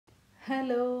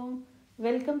Hello,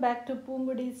 welcome back to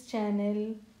Poongodi's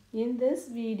channel. In this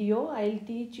video, I'll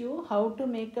teach you how to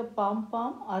make a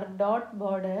pom-pom or dot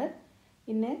border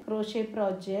in a crochet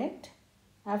project.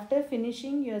 After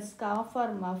finishing your scarf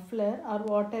or muffler or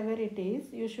whatever it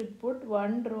is, you should put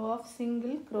one row of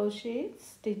single crochet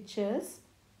stitches.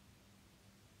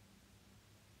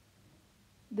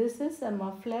 This is a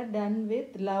muffler done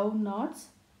with love knots.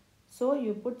 So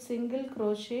you put single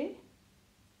crochet,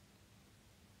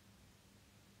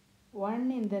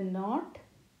 one in the knot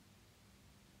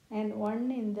and one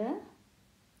in the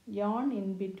yarn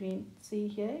in between. See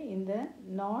here, in the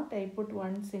knot I put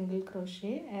one single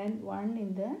crochet and one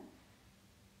in the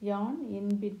yarn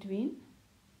in between,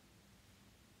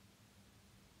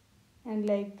 and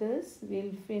like this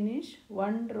we'll finish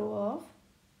one row of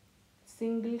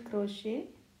single crochet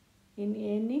in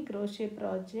any crochet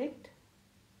project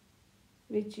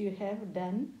which you have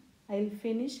done. I'll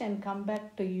finish and come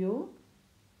back to you.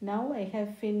 Now I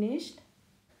have finished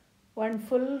one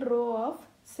full row of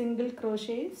single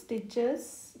crochet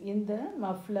stitches in the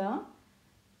muffler,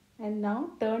 and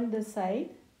now turn the side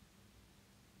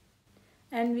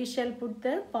and we shall put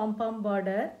the pom-pom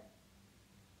border.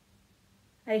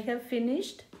 I have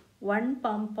finished one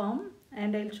pom-pom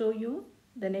and I'll show you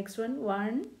the next one.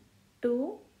 1,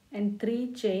 2 and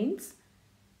 3 chains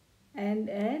and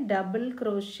a double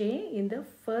crochet in the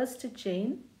first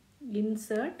chain.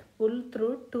 Insert, pull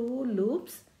through 2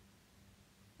 loops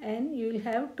and you will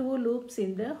have 2 loops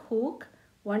in the hook.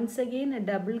 Once again a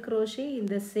double crochet in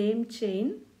the same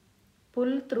chain,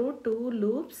 pull through 2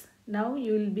 loops. Now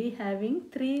you will be having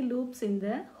 3 loops in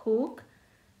the hook.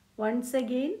 Once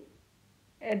again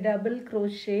a double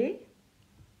crochet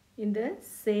in the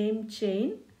same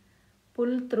chain,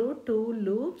 pull through 2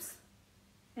 loops,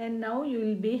 and now you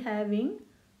will be having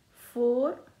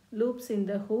 4 loops in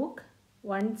the hook.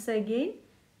 Once again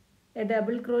a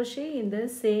double crochet in the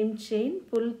same chain,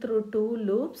 pull through 2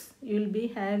 loops. You will be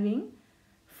having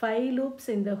 5 loops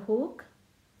in the hook,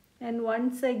 and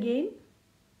once again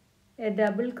a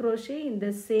double crochet in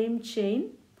the same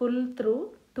chain, pull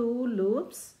through 2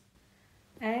 loops,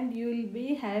 and you will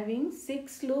be having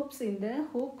 6 loops in the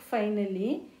hook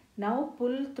finally. Now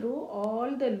pull through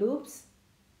all the loops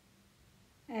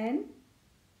and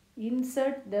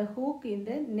insert the hook in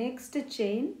the next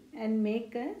chain and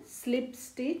make a slip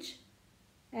stitch,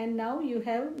 and now you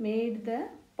have made the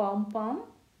pom-pom.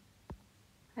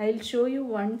 I'll show you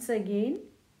once again.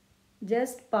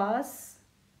 Just pass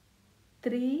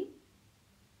 3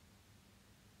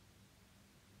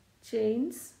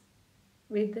 chains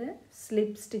with the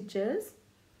slip stitches,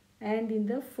 and in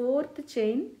the 4th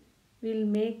chain we'll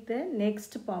make the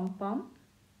next pom-pom.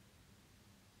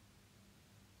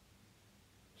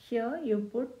 Here you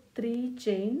put 3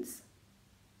 chains,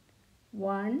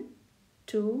 1,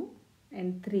 2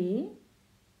 and 3,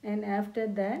 and after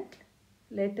that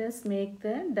let us make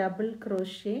the double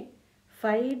crochet,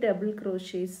 5 double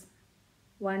crochets.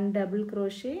 1 double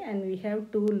crochet and we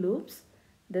have 2 loops,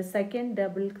 the second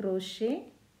double crochet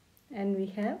and we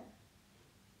have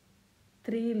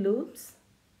 3 loops,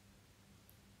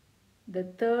 the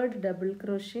third double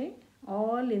crochet,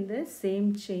 all in the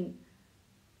same chain,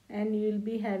 and you will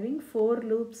be having 4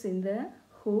 loops in the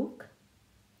hook,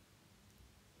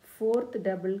 4th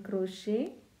double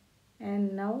crochet,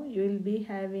 and now you will be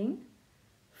having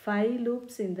 5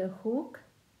 loops in the hook.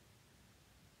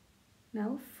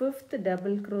 Now 5th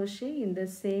double crochet in the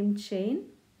same chain,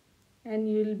 and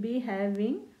you will be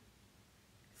having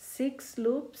 6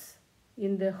 loops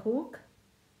in the hook,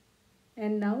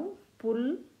 and now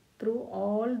pull through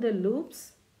all the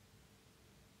loops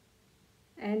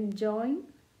and join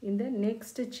in the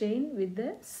next chain with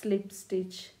the slip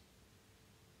stitch.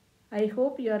 I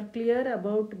hope you are clear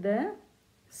about the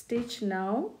stitch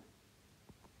now.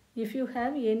 If you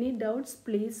have any doubts,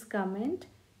 please comment,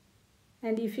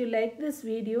 and if you like this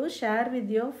video, share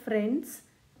with your friends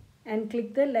and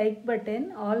click the like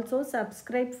button. Also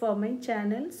subscribe for my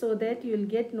channel so that you will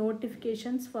get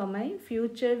notifications for my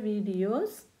future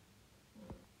videos.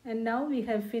 And now we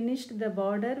have finished the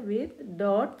border with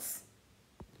dots.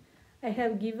 I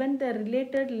have given the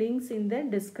related links in the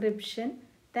description.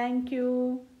 Thank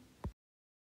you.